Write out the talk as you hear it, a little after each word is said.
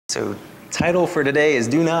So, title for today is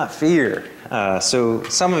Do Not Fear. So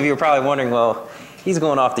some of you are probably wondering, well, he's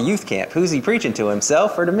going off to youth camp. Who's he preaching to,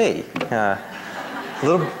 himself or to me? A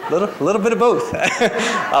little bit of both.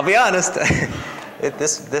 I'll be honest.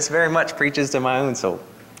 This very much preaches to my own soul.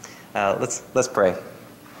 Let's pray.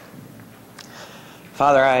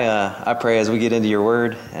 Father, I pray as we get into your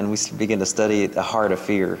word and we begin to study the heart of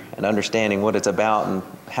fear and understanding what it's about and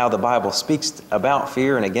how the Bible speaks about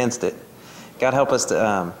fear and against it. God, help us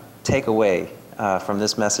to take away from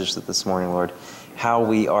this message this morning, Lord, how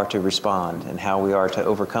we are to respond and how we are to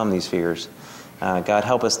overcome these fears. God,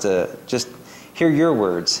 help us to just hear your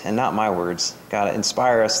words and not my words. God,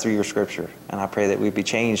 inspire us through your scripture, and I pray that we be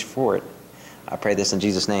changed for it. I pray this in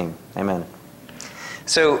Jesus' name. Amen.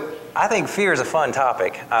 So I think fear is a fun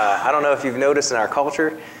topic. I don't know if you've noticed in our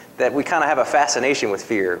culture that we kind of have a fascination with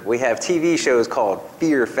fear. We have TV shows called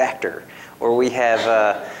Fear Factor, or we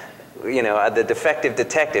have the Defective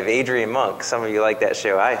Detective, Adrian Monk. Some of you like that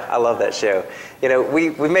show. I love that show.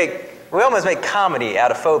 We almost make comedy out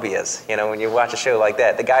of phobias. When you watch a show like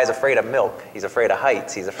that, the guy's afraid of milk. He's afraid of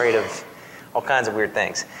heights. He's afraid of all kinds of weird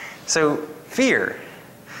things. So fear.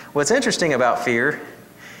 What's interesting about fear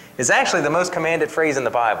is actually the most commanded phrase in the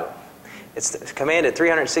Bible. It's commanded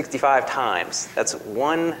 365 times. That's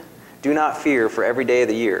one do not fear for every day of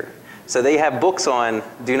the year. So they have books on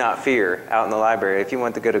do not fear out in the library. If you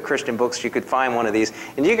want to go to Christian books, you could find one of these.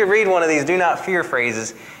 And you could read one of these do not fear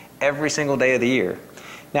phrases every single day of the year.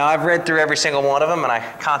 Now, I've read through every single one of them, and I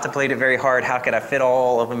contemplated very hard, how could I fit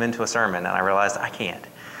all of them into a sermon? And I realized I can't.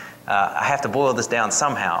 I have to boil this down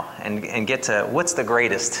somehow and get to what's the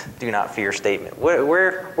greatest do not fear statement.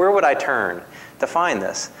 Where would I turn to find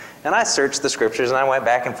this? And I searched the scriptures, and I went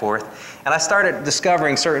back and forth, and I started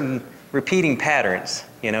discovering certain repeating patterns.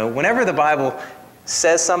 Whenever the Bible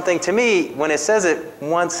says something to me, when it says it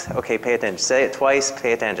once, okay, pay attention. Say it twice,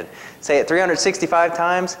 pay attention. Say it 365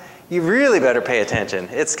 times, you really better pay attention.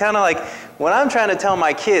 It's kind of like when I'm trying to tell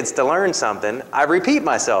my kids to learn something, I repeat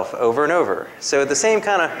myself over and over. So the same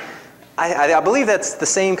kind of, I believe that's the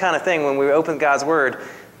same kind of thing when we open God's Word.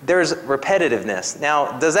 There's repetitiveness.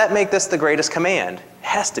 Now, does that make this the greatest command? It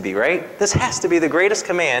has to be, right? This has to be the greatest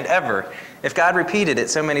command ever if God repeated it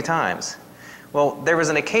so many times. Well, there was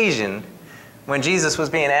an occasion when Jesus was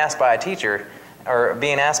being asked by a teacher, or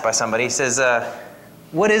being asked by somebody. He says,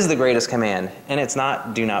 what is the greatest command? And it's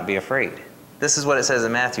not, do not be afraid. This is what it says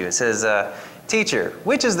in Matthew. It says, teacher,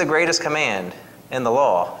 which is the greatest command in the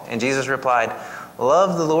law? And Jesus replied,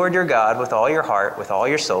 love the Lord your God with all your heart, with all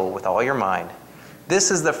your soul, with all your mind.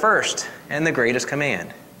 This is the first and the greatest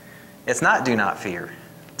command. It's not do not fear,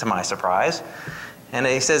 to my surprise. And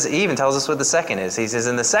he even tells us what the second is. He says,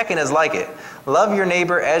 and the second is like it. Love your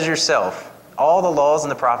neighbor as yourself. All the laws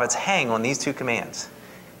and the prophets hang on these two commands.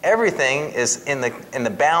 Everything is in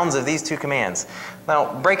the bounds of these two commands.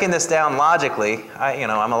 Now, breaking this down logically,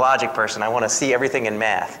 I'm a logic person. I want to see everything in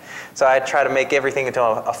math. So I try to make everything into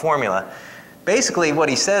a formula. Basically, what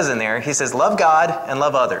he says in there, he says, love God and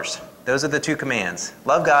love others. Those are the two commands.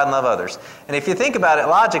 Love God and love others. And if you think about it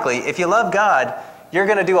logically, if you love God, you're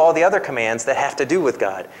going to do all the other commands that have to do with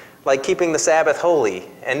God, like keeping the Sabbath holy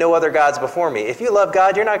and no other gods before me. If you love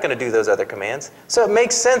God, you're not going to do those other commands. So it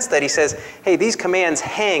makes sense that he says, hey, these commands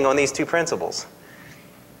hang on these two principles.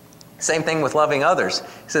 Same thing with loving others.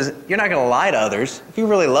 He says, you're not going to lie to others. If you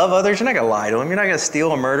really love others, you're not going to lie to them. You're not going to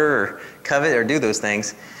steal or murder or covet or do those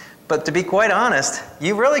things. But to be quite honest,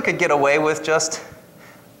 you really could get away with just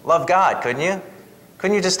love God, couldn't you?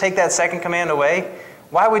 Couldn't you just take that second command away?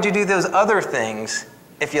 Why would you do those other things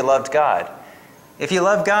if you loved God? If you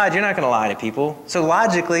love God, you're not going to lie to people. So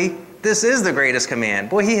logically, this is the greatest command.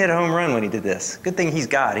 Boy, he hit a home run when he did this. Good thing he's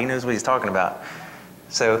God. He knows what he's talking about.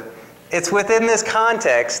 So it's within this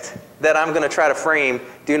context that I'm going to try to frame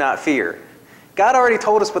do not fear. God already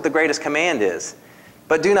told us what the greatest command is.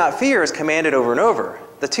 But do not fear is commanded over and over.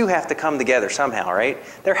 The two have to come together somehow, right?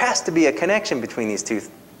 There has to be a connection between these two.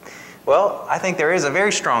 Well, I think there is a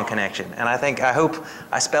very strong connection, and I hope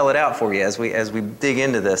I spell it out for you as we dig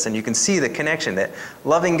into this, and you can see the connection that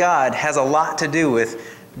loving God has a lot to do with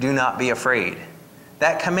do not be afraid.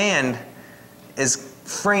 That command is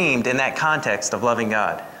framed in that context of loving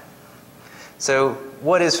God. So,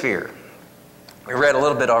 what is fear? We read a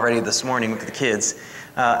little bit already this morning with the kids.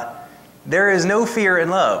 There is no fear in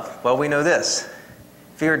love. Well, we know this.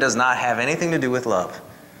 Fear does not have anything to do with love.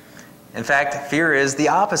 In fact, fear is the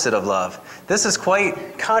opposite of love. This is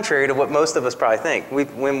quite contrary to what most of us probably think.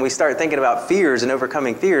 When we start thinking about fears and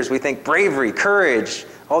overcoming fears, we think bravery, courage,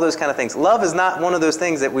 all those kind of things. Love is not one of those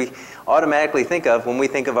things that we automatically think of when we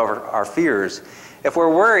think of our fears. If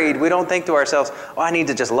we're worried, we don't think to ourselves, oh, I need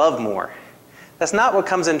to just love more. That's not what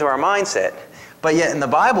comes into our mindset. But yet in the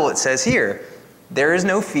Bible it says here, there is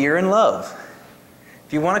no fear in love.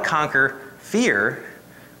 If you want to conquer fear,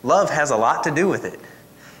 love has a lot to do with it.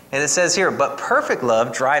 And it says here, but perfect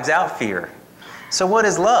love drives out fear. So what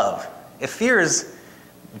is love? If fear is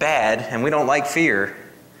bad and we don't like fear,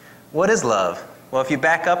 what is love? Well, if you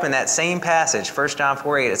back up in that same passage, 1 John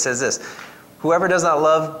 4:8, it says this, whoever does not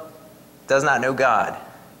love does not know God,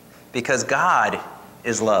 because God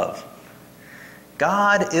is love.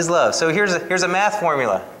 God is love. So here's a math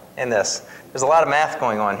formula in this. There's a lot of math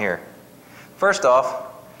going on here. First off,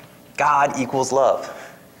 God equals love.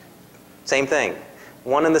 Same thing.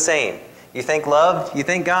 One and the same. You think love, you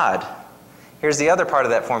think God. Here's the other part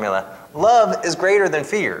of that formula. Love is greater than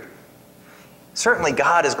fear. Certainly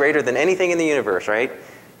God is greater than anything in the universe, right?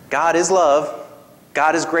 God is love.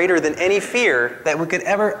 God is greater than any fear that we could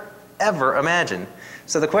ever imagine.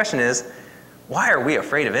 So the question is, why are we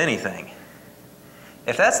afraid of anything?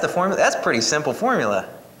 If that's the formula, that's a pretty simple formula.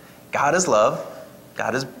 God is love.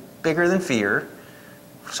 God is bigger than fear.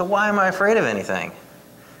 So why am I afraid of anything?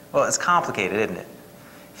 Well, it's complicated, isn't it?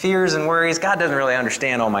 Fears and worries. God doesn't really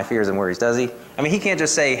understand all my fears and worries, does he? I mean, he can't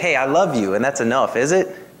just say, hey, I love you, and that's enough, is it?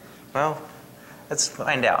 Well, let's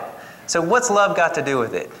find out. So what's love got to do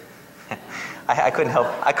with it? I couldn't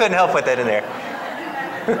help put that in there.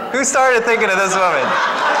 Who started thinking of this woman?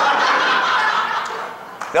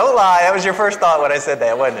 Don't lie, that was your first thought when I said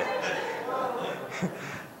that, wasn't it?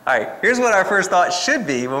 All right, here's what our first thought should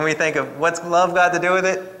be when we think of what's love got to do with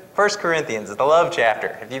it. 1 Corinthians, the love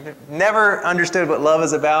chapter. If you've never understood what love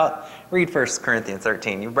is about, read 1 Corinthians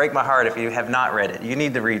 13. You break my heart if you have not read it. You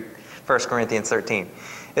need to read 1 Corinthians 13.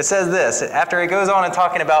 It says this, after it goes on and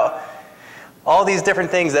talking about all these different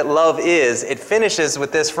things that love is, it finishes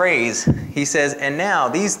with this phrase. He says, and now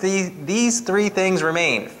these three things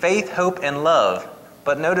remain, faith, hope, and love.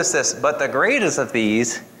 But notice this, but the greatest of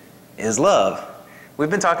these is love. We've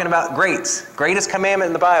been talking about greatest commandment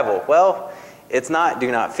in the Bible. Well, it's not do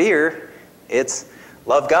not fear, it's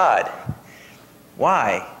love God.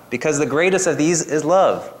 Why? Because the greatest of these is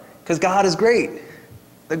love. Because God is great.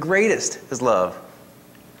 The greatest is love.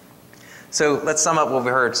 So let's sum up what we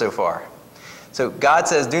heard so far. So God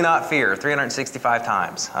says, do not fear 365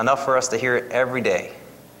 times. Enough for us to hear it every day.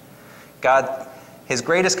 God, his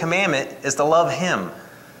greatest commandment is to love him.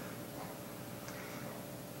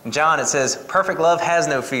 In John, it says, perfect love has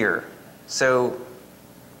no fear. So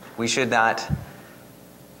we should not,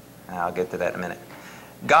 I'll get to that in a minute.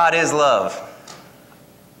 God is love.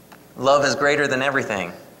 Love is greater than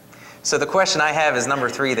everything. So the question I have is number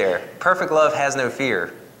 3 there. Perfect love has no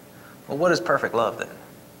fear. Well, what is perfect love then?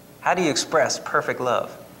 How do you express perfect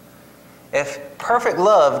love? If perfect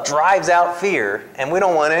love drives out fear, and we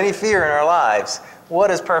don't want any fear in our lives, what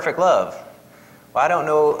is perfect love? Well, I don't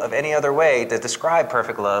know of any other way to describe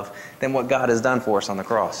perfect love than what God has done for us on the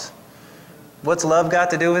cross. What's love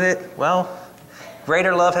got to do with it? Well,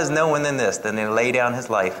 greater love has no one than this, than to lay down his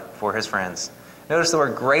life for his friends. Notice the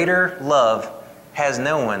word greater love has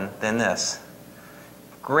no one than this.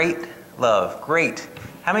 Great love. Great.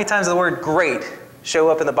 How many times does the word great show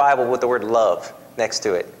up in the Bible with the word love next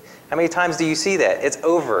to it? How many times do you see that? It's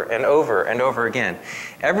over and over and over again.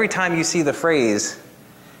 Every time you see the phrase,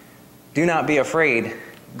 do not be afraid,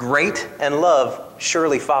 great and love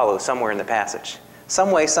surely follow somewhere in the passage.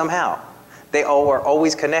 Some way, somehow. They all are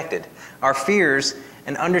always connected. Our fears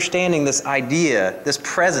and understanding this idea, this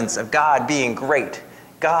presence of God being great.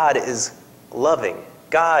 God is loving.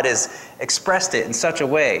 God has expressed it in such a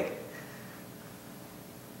way.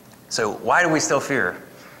 So why do we still fear?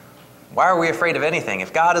 Why are we afraid of anything?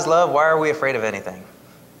 If God is love, why are we afraid of anything?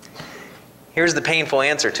 Here's the painful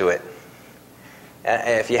answer to it.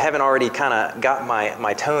 If you haven't already kind of got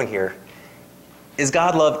my tone here, is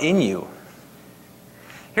God love in you?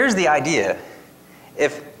 Here's the idea.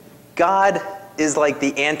 If God is like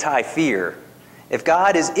the anti-fear, if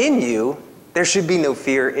God is in you, there should be no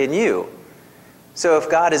fear in you. So if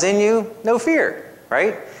God is in you, no fear,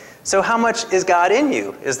 right? So how much is God in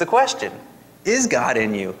you is the question. Is God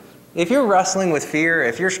in you? If you're wrestling with fear,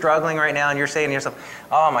 if you're struggling right now and you're saying to yourself,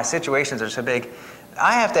 oh, my situations are so big,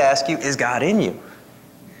 I have to ask you, is God in you?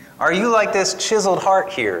 Are you like this chiseled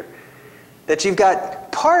heart here? That you've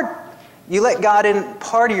got you let God in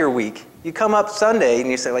part of your week. You come up Sunday and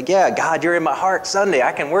you say like, yeah, God, you're in my heart Sunday.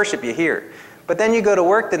 I can worship you here. But then you go to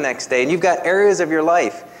work the next day and you've got areas of your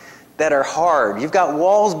life that are hard. You've got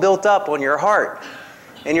walls built up on your heart.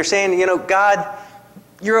 And you're saying, God,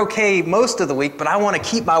 you're okay most of the week, but I want to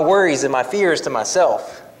keep my worries and my fears to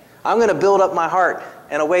myself. I'm going to build up my heart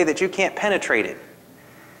in a way that you can't penetrate it.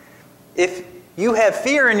 If you have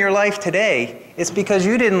fear in your life today, it's because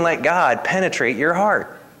you didn't let God penetrate your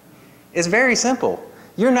heart. It's very simple.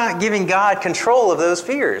 You're not giving God control of those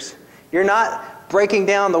fears. You're not breaking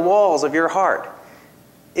down the walls of your heart.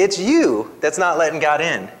 It's you that's not letting God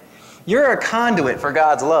in. You're a conduit for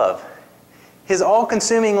God's love. His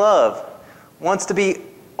all-consuming love wants to be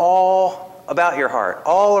all about your heart,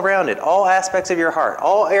 all around it, all aspects of your heart,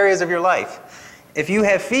 all areas of your life. If you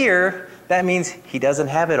have fear, that means He doesn't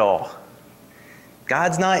have it all.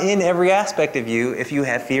 God's not in every aspect of you if you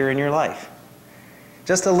have fear in your life.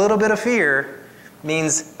 Just a little bit of fear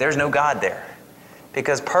means there's no God there,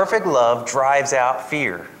 because perfect love drives out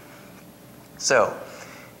fear. So,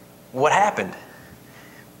 what happened?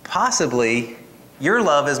 Possibly, your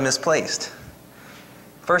love is misplaced.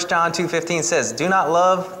 1 John 2:15 says, "Do not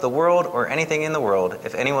love the world or anything in the world.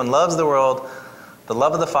 If anyone loves the world, the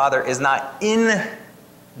love of the Father is not in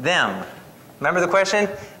them." Remember the question?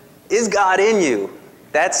 Is God in you?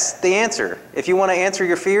 That's the answer. If you want to answer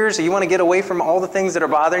your fears, or you want to get away from all the things that are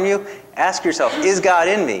bothering you, ask yourself, is God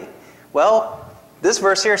in me? Well, this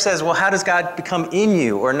verse here says, well, how does God become in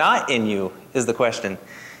you or not in you is the question.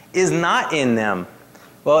 Is not in them.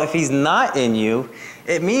 Well, if He's not in you,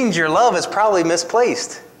 it means your love is probably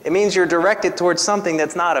misplaced. It means you're directed towards something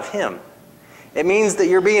that's not of Him. It means that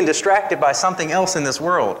you're being distracted by something else in this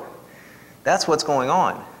world. That's what's going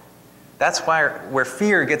on. That's where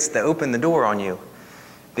fear gets to open the door on you.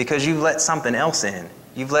 Because you've let something else in.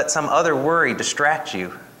 You've let some other worry distract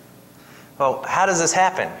you. Well, how does this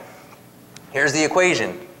happen? Here's the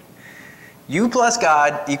equation. You plus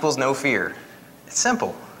God equals no fear. It's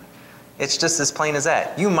simple. It's just as plain as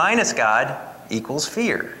that. You minus God equals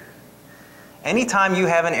fear. Anytime you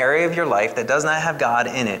have an area of your life that does not have God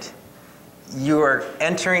in it, you are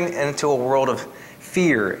entering into a world of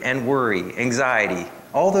fear and worry, anxiety.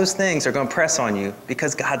 All those things are going to press on you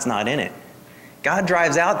because God's not in it. God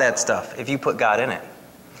drives out that stuff if you put God in it.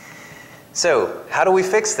 So, how do we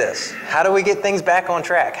fix this? How do we get things back on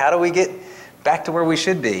track? How do we get back to where we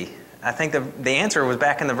should be? I think the answer was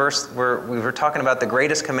back in the verse where we were talking about the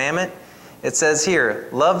greatest commandment. It says here,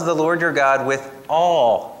 love the Lord your God with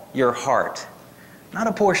all your heart. Not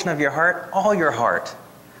a portion of your heart, all your heart.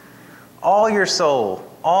 All your soul,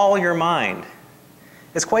 all your mind.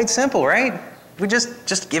 It's quite simple, right? We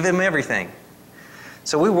just give Him everything.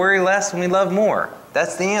 So we worry less and we love more.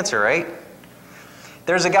 That's the answer, right?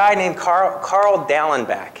 There's a guy named Carl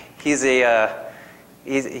Dallenbach. He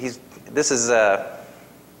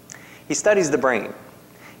studies the brain,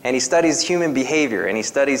 and he studies human behavior, and he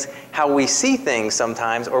studies how we see things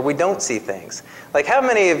sometimes or we don't see things. Like, how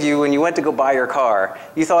many of you, when you went to go buy your car,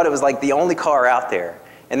 you thought it was like the only car out there?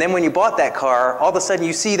 And then when you bought that car, all of a sudden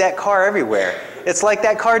you see that car everywhere. It's like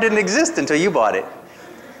that car didn't exist until you bought it.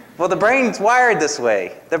 Well, the brain's wired this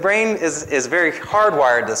way. The brain is very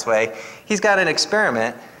hardwired this way. He's got an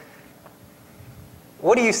experiment.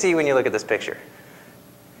 What do you see when you look at this picture?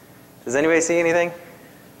 Does anybody see anything?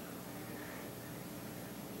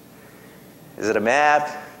 Is it a map?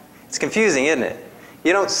 It's confusing, isn't it?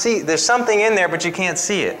 You don't see, there's something in there, but you can't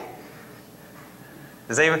see it.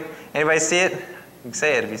 Does anybody see it? You can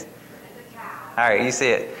say it. All right, you see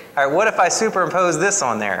it. All right, what if I superimpose this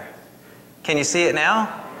on there? Can you see it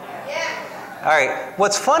now? All right,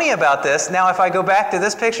 what's funny about this, now if I go back to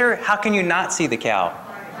this picture, how can you not see the cow?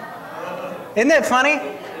 Isn't that funny?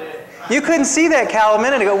 You couldn't see that cow a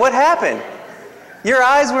minute ago. What happened? Your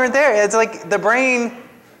eyes weren't there. It's like the brain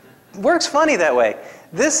works funny that way.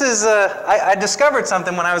 This is, I discovered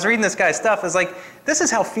something when I was reading this guy's stuff. It's like, this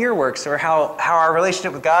is how fear works, or how our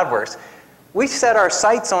relationship with God works. We set our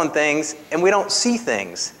sights on things and we don't see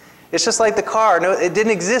things. It's just like the car. No, it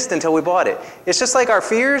didn't exist until we bought it. It's just like our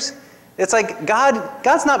fears. It's like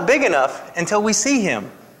God's not big enough until we see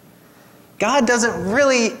Him. God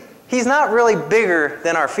He's not really bigger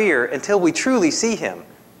than our fear until we truly see Him.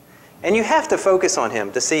 And you have to focus on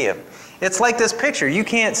Him to see Him. It's like this picture. You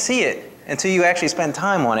can't see it until you actually spend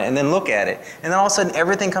time on it and then look at it. And then all of a sudden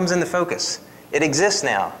everything comes into focus. It exists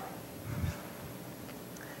now.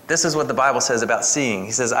 This is what the Bible says about seeing.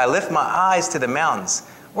 He says, I lift my eyes to the mountains.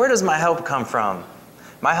 Where does my help come from?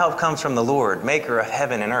 My help comes from the Lord, maker of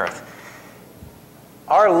heaven and earth.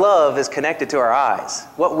 Our love is connected to our eyes.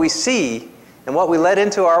 What we see and what we let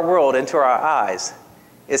into our world, into our eyes,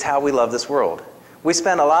 is how we love this world. We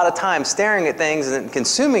spend a lot of time staring at things and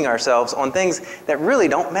consuming ourselves on things that really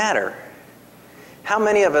don't matter. How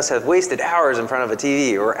many of us have wasted hours in front of a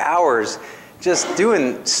TV or hours just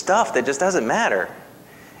doing stuff that just doesn't matter?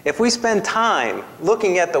 If we spend time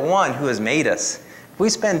looking at the one who has made us, if we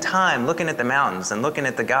spend time looking at the mountains and looking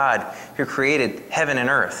at the God who created heaven and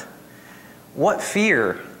earth, what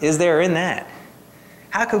fear is there in that?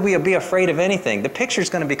 How could we be afraid of anything? The picture's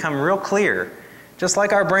going to become real clear. Just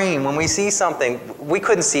like our brain, when we see something, we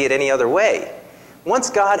couldn't see it any other way.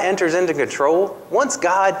 Once God enters into control, once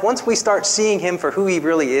we start seeing him for who he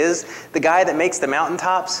really is, the guy that makes the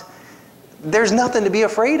mountaintops, there's nothing to be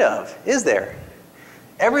afraid of, is there?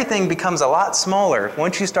 Everything becomes a lot smaller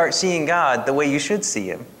once you start seeing God the way you should see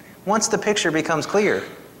him. Once the picture becomes clear.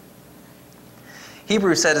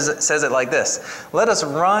 Hebrews says it like this: let us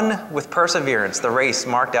run with perseverance the race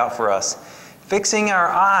marked out for us, fixing our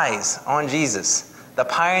eyes on Jesus, the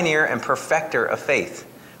pioneer and perfecter of faith.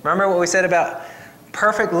 Remember what we said about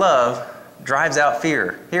perfect love drives out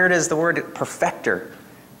fear. Here it is, the word perfecter.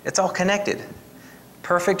 It's all connected.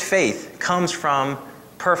 Perfect faith comes from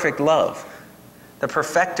perfect love. The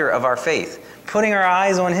perfecter of our faith. Putting our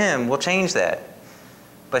eyes on him will change that.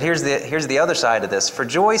 But here's the other side of this. For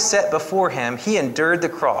joy set before him, he endured the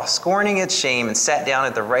cross, scorning its shame, and sat down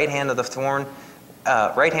at the right hand of the throne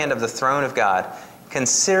of God.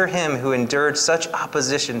 Consider him who endured such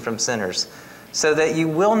opposition from sinners, so that you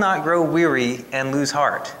will not grow weary and lose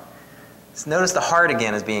heart. So notice the heart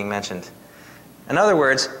again is being mentioned. In other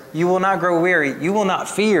words, you will not grow weary, you will not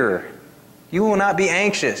fear, you will not be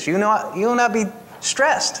anxious, you will not be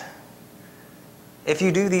stressed if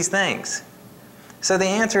you do these things. So the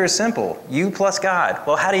answer is simple: you plus God.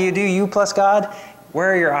 Well, how do you do you plus God?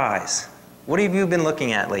 Where are your eyes? What have you been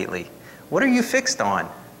looking at lately? What are you fixed on?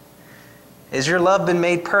 Is your love been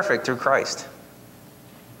made perfect through Christ?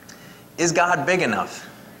 Is God big enough?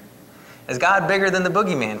 Is God bigger than the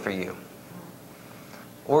boogeyman for you?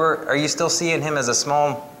 Or are you still seeing him as a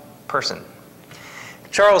small person?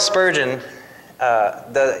 Charles Spurgeon,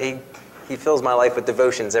 he fills my life with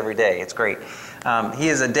devotions every day. It's great. He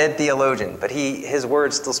is a dead theologian, but his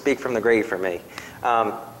words still speak from the grave for me.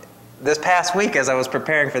 This past week, as I was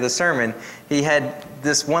preparing for the sermon, he had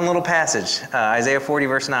this one little passage, Isaiah 40,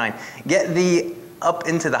 verse 9. Get thee up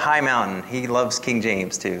into the high mountain. He loves King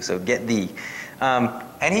James too, so get thee.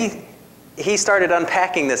 And he started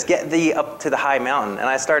unpacking this, get thee up to the high mountain. And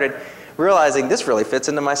I started realizing this really fits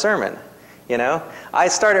into my sermon. You know, I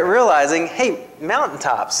started realizing, hey,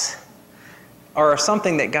 mountaintops are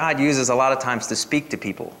something that God uses a lot of times to speak to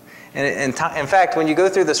people. And in fact, when you go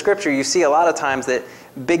through the scripture, you see a lot of times that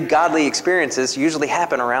big godly experiences usually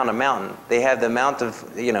happen around a mountain. They have the mount of,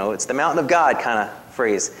 it's the mountain of God kind of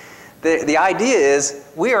phrase. The idea is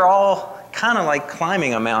we are all kind of like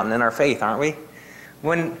climbing a mountain in our faith, aren't we?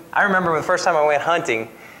 I remember the first time I went hunting,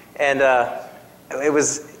 and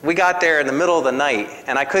we got there in the middle of the night,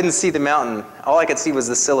 and I couldn't see the mountain. All I could see was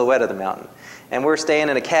the silhouette of the mountain. And we're staying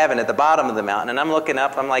in a cabin at the bottom of the mountain, and I'm looking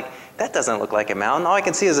up, I'm like, that doesn't look like a mountain. All I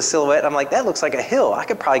can see is a silhouette. I'm like, that looks like a hill. I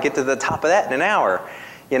could probably get to the top of that in an hour.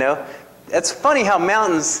 It's funny how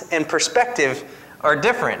mountains and perspective are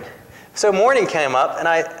different. So morning came up, and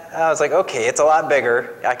I was like, okay, it's a lot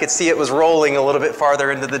bigger. I could see it was rolling a little bit farther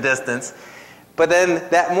into the distance. But then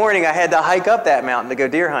that morning, I had to hike up that mountain to go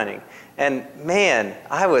deer hunting. And man,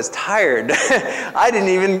 I was tired. I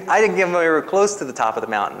didn't get anywhere close to the top of the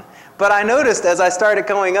mountain. But I noticed as I started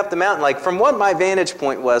going up the mountain, like from what my vantage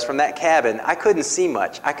point was from that cabin, I couldn't see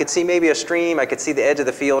much. I could see maybe a stream. I could see the edge of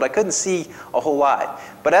the field. I couldn't see a whole lot.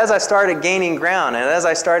 But as I started gaining ground and as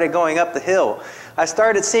I started going up the hill, I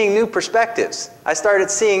started seeing new perspectives. I started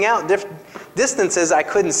seeing out distances I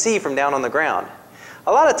couldn't see from down on the ground.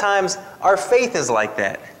 A lot of times, our faith is like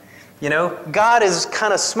that. God is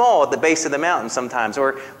kind of small at the base of the mountain sometimes,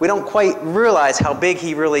 or we don't quite realize how big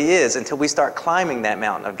he really is until we start climbing that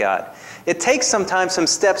mountain of God. It takes sometimes some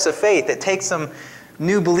steps of faith. It takes some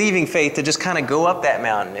new believing faith to just kind of go up that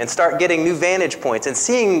mountain and start getting new vantage points and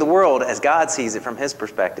seeing the world as God sees it from his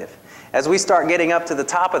perspective. As we start getting up to the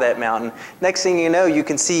top of that mountain, next thing you know, you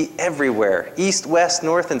can see everywhere, east, west,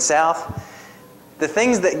 north, and south, the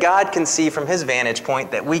things that God can see from his vantage point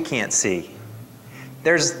that we can't see.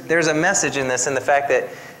 There's a message in this, in the fact that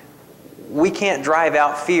we can't drive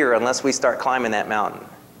out fear unless we start climbing that mountain.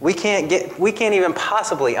 We can't even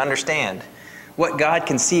possibly understand what God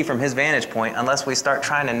can see from his vantage point unless we start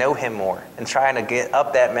trying to know him more and trying to get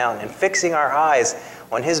up that mountain and fixing our eyes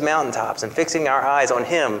on his mountaintops and fixing our eyes on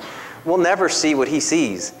him. We'll never see what he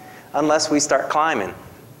sees unless we start climbing.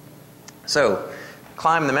 So,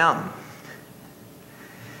 climb the mountain.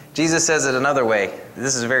 Jesus says it another way.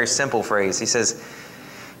 This is a very simple phrase. He says,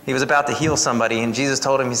 he was about to heal somebody, and Jesus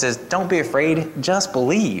told him, he says, don't be afraid, just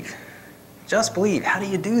believe. Just believe. How do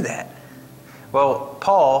you do that? Well,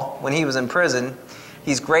 Paul, when he was in prison,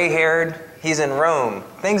 he's gray-haired, he's in Rome.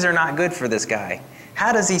 Things are not good for this guy.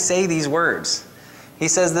 How does he say these words? He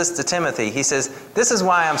says this to Timothy. He says, this is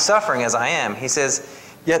why I'm suffering as I am. He says,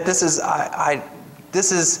 yet this is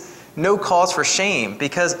no cause for shame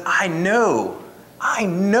because I know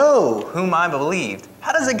whom I believed.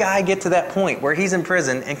 How does a guy get to that point where he's in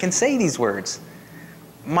prison and can say these words?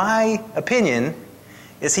 My opinion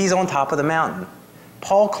is he's on top of the mountain.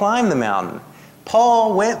 Paul climbed the mountain.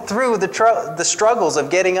 Paul went through the struggles of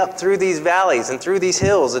getting up through these valleys and through these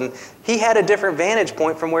hills, and he had a different vantage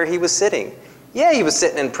point from where he was sitting. Yeah, he was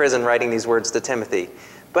sitting in prison writing these words to Timothy.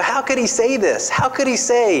 But how could he say this? How could he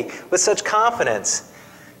say with such confidence,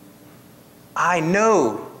 I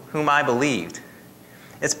know whom I believed?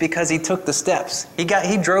 It's because he took the steps. He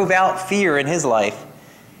drove out fear in his life.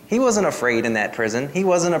 He wasn't afraid in that prison. He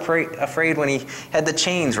wasn't afraid when he had the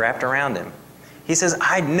chains wrapped around him. He says,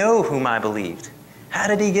 I know whom I believed. How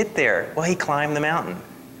did he get there? Well, he climbed the mountain.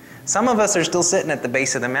 Some of us are still sitting at the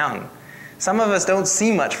base of the mountain. Some of us don't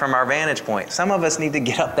see much from our vantage point. Some of us need to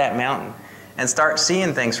get up that mountain and start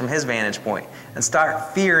seeing things from his vantage point and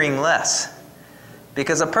start fearing less.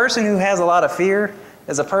 Because a person who has a lot of fear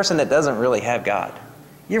is a person that doesn't really have God.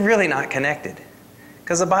 You're really not connected.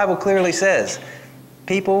 Because the Bible clearly says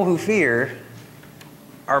people who fear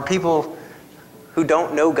are people who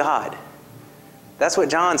don't know God. That's what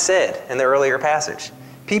John said in the earlier passage.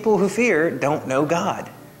 People who fear don't know God.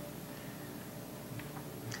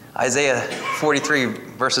 Isaiah 43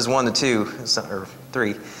 verses 1 to 2, or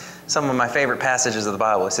 3, some of my favorite passages of the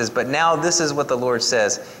Bible. It says, but now this is what the Lord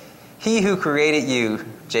says. He who created you,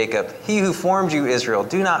 Jacob, he who formed you, Israel,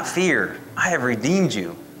 do not fear. I have redeemed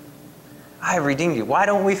you. I have redeemed you. Why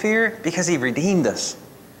don't we fear? Because he redeemed us.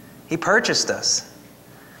 He purchased us.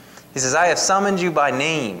 He says, I have summoned you by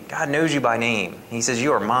name. God knows you by name. He says,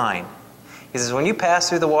 you are mine. He says, when you pass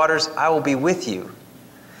through the waters, I will be with you.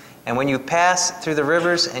 And when you pass through the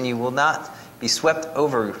rivers, and you will not be swept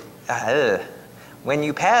over. When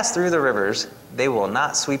you pass through the rivers, they will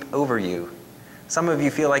not sweep over you. Some of you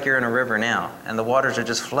feel like you're in a river now, and the waters are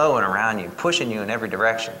just flowing around you, pushing you in every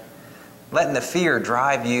direction, letting the fear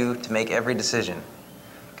drive you to make every decision.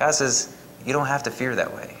 God says, you don't have to fear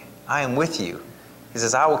that way. I am with you. He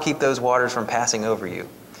says, I will keep those waters from passing over you.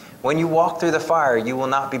 When you walk through the fire, you will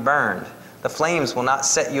not be burned. The flames will not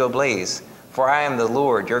set you ablaze. For I am the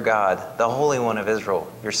Lord, your God, the Holy One of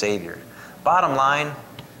Israel, your Savior. Bottom line,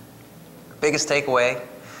 biggest takeaway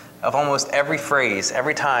of almost every phrase,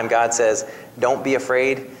 every time God says, don't be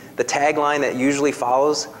afraid, the tagline that usually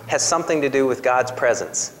follows has something to do with God's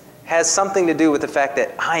presence, has something to do with the fact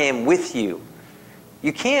that I am with you.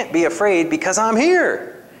 You can't be afraid because I'm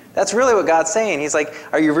here. That's really what God's saying. He's like,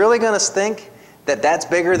 are you really going to think that that's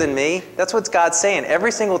bigger than me? That's what God's saying.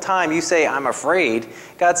 Every single time you say, I'm afraid,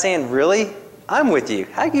 God's saying, really? I'm with you.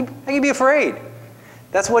 How can you be afraid?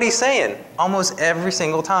 That's what he's saying almost every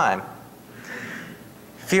single time.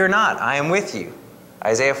 Fear not, I am with you.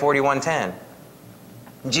 Isaiah 41:10.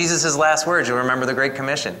 Jesus' last words, you'll remember the Great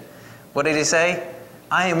Commission. What did he say?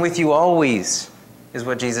 I am with you always, is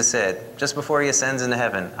what Jesus said just before he ascends into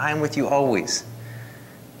heaven. I am with you always.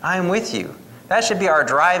 I am with you. That should be our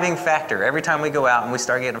driving factor. Every time we go out and we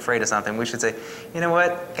start getting afraid of something, we should say, you know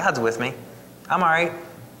what? God's with me. I'm all right.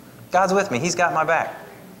 God's with me. He's got my back.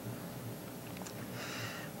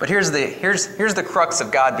 But here's the crux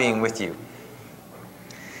of God being with you.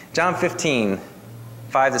 John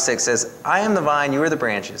 15:5-6 says, I am the vine, you are the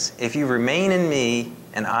branches. If you remain in me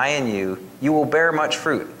and I in you, you will bear much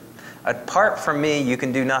fruit. Apart from me, you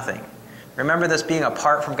can do nothing. Remember this, being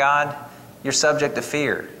apart from God, you're subject to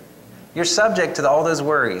fear. You're subject to all those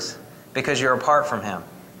worries because you're apart from him.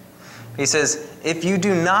 He says, if you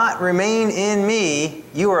do not remain in me,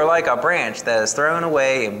 you are like a branch that is thrown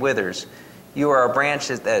away and withers. You are a branch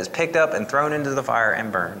that is picked up and thrown into the fire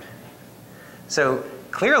and burned. So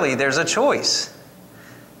clearly there's a choice.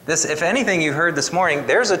 If anything you heard this morning,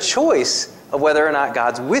 there's a choice of whether or not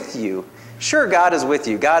God's with you. Sure, God is with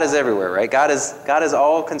you. God is everywhere, right? God is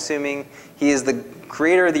all-consuming. He is the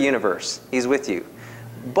creator of the universe. He's with you.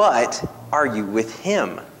 But are you with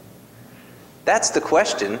him? That's the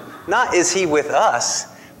question. Not is he with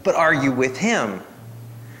us, but are you with him?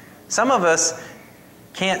 Some of us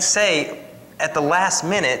can't say at the last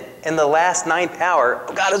minute, in the last 9th hour,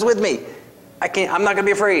 oh, God is with me. I'm not going to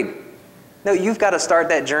be afraid. No, you've got to start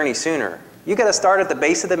that journey sooner. You've got to start at the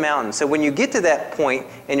base of the mountain. So when you get to that point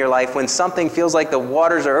in your life when something feels like the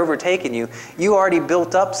waters are overtaking you, you already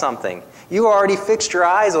built up something. You already fixed your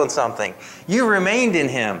eyes on something. You remained in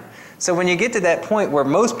him. So when you get to that point where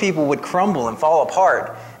most people would crumble and fall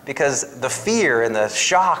apart because the fear and the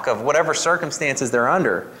shock of whatever circumstances they're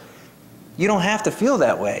under, you don't have to feel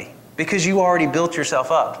that way because you already built yourself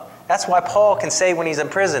up. That's why Paul can say when he's in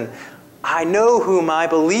prison, I know whom I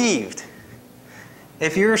believed.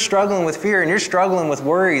 If you're struggling with fear and you're struggling with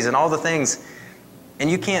worries and all the things, And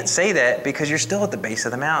you can't say that because you're still at the base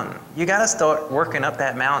of the mountain. You got to start working up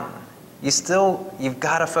that mountain. You've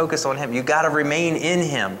got to focus on Him. You've got to remain in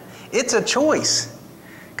Him. It's a choice.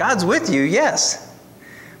 God's with you, yes.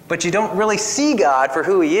 But you don't really see God for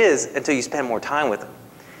who He is until you spend more time with Him.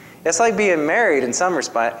 It's like being married in some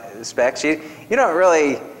respects. You don't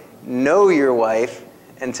really know your wife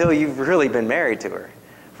until you've really been married to her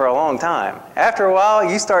for a long time. After a while,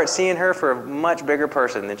 you start seeing her for a much bigger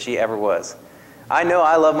person than she ever was. I know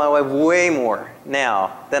I love my wife way more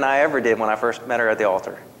now than I ever did when I first met her at the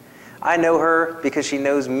altar. I know her because she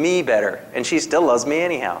knows me better, and she still loves me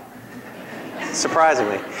anyhow.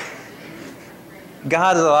 Surprisingly.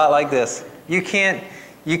 God is a lot like this. You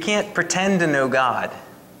can't pretend to know God.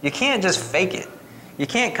 You can't just fake it. You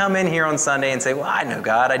can't come in here on Sunday and say, well, I know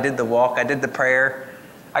God. I did the walk. I did the prayer.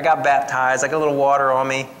 I got baptized. I got a little water on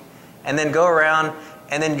me. And then go around,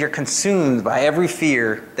 and then you're consumed by every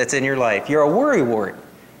fear that's in your life. You're a worrywart.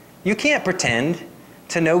 You can't pretend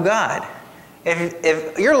to know God.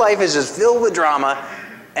 If your life is just filled with drama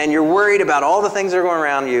and you're worried about all the things that are going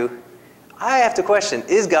around you, I have to question,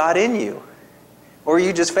 is God in you? Or are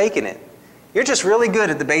you just faking it? You're just really good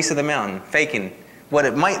at the base of the mountain, faking what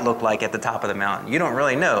it might look like at the top of the mountain. You don't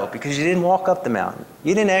really know because you didn't walk up the mountain.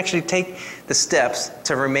 You didn't actually take the steps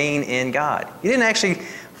to remain in God. You didn't actually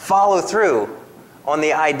follow through on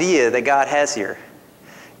the idea that God has here.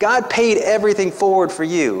 God paid everything forward for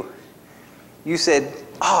you. You said,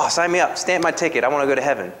 oh, sign me up, stamp my ticket, I want to go to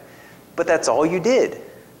heaven. But that's all you did.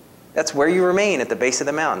 That's where you remain, at the base of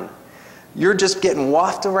the mountain. You're just getting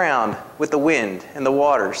wafted around with the wind and the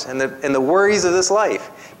waters and the worries of this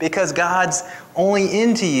life because God's only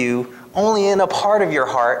into you, only in a part of your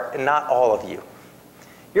heart and not all of you.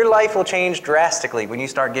 Your life will change drastically when you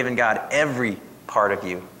start giving God every part of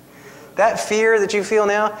you. That fear that you feel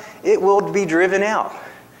now, it will be driven out.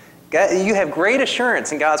 You have great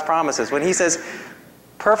assurance in God's promises. When He says,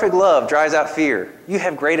 perfect love drives out fear, you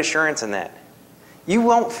have great assurance in that. You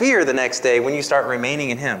won't fear the next day when you start remaining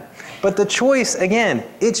in Him. But the choice, again,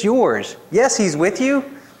 it's yours. Yes, He's with you,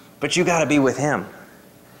 but you got to be with Him.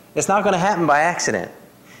 It's not going to happen by accident.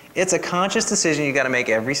 It's a conscious decision you got to make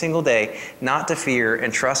every single day not to fear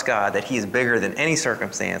and trust God that He is bigger than any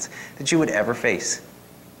circumstance that you would ever face.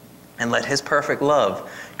 And let His perfect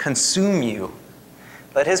love consume you.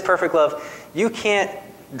 Let His perfect love, you can't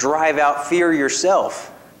drive out fear yourself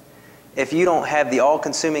if you don't have the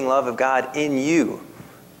all-consuming love of God in you.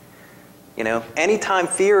 You know, anytime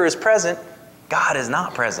fear is present, God is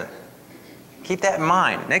not present. Keep that in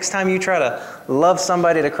mind. Next time you try to love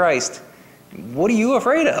somebody to Christ, what are you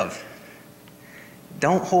afraid of?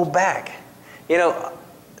 Don't hold back. You know,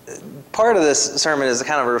 part of this sermon is a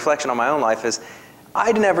kind of a reflection on my own life is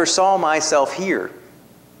I never saw myself here.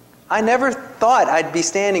 I never thought I'd be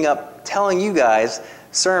standing up telling you guys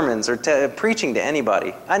sermons or preaching to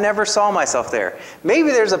anybody. I never saw myself there. Maybe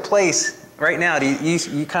there's a place right now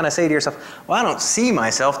you kind of say to yourself, well, I don't see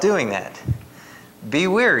myself doing that. Be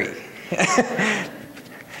weary.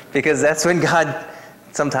 Because that's when God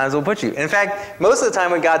sometimes will put you. In fact, most of the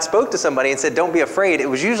time when God spoke to somebody and said, don't be afraid, it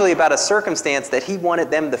was usually about a circumstance that He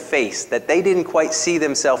wanted them to face, that they didn't quite see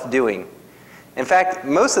themselves doing. In fact,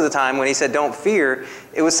 most of the time when He said, don't fear,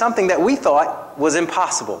 it was something that we thought was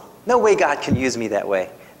impossible. No way God can use me that way.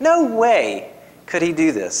 No way could He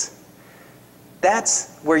do this.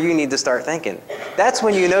 That's where you need to start thinking. That's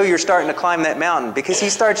when you know you're starting to climb that mountain, because He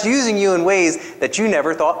starts using you in ways that you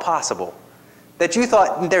never thought possible. That you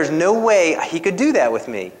thought, there's no way He could do that with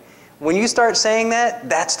me. When you start saying that,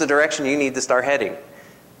 that's the direction you need to start heading.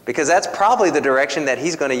 Because that's probably the direction that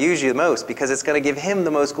He's going to use you the most, because it's going to give Him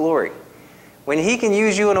the most glory. When He can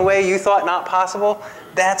use you in a way you thought not possible,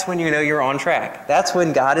 that's when you know you're on track. That's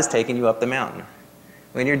when God is taking you up the mountain.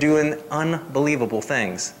 When you're doing unbelievable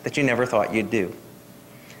things that you never thought you'd do.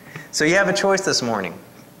 So you have a choice this morning.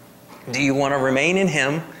 Do you want to remain in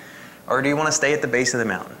Him, or do you want to stay at the base of the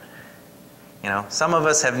mountain? You know, some of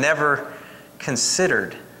us have never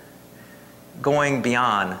considered going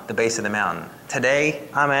beyond the base of the mountain. Today,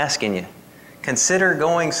 I'm asking you, consider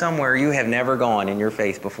going somewhere you have never gone in your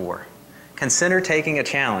faith before. Consider taking a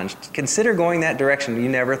challenge. Consider going that direction you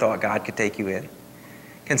never thought God could take you in.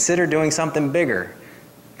 Consider doing something bigger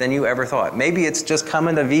than you ever thought. Maybe it's just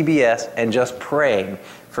coming to VBS and just praying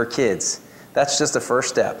for kids. That's just the first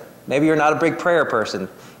step. Maybe you're not a big prayer person,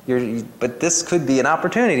 but this could be an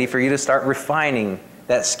opportunity for you to start refining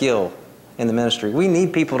that skill in the ministry. We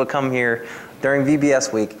need people to come here during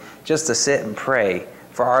VBS week just to sit and pray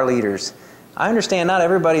for our leaders. I understand not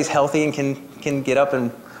everybody's healthy and can get up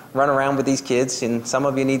and run around with these kids, and some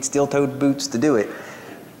of you need steel-toed boots to do it.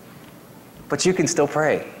 But you can still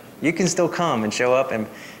pray. You can still come and show up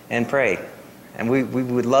and pray. And we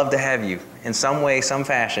would love to have you in some way, some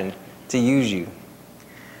fashion, to use you.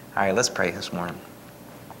 All right, let's pray this morning.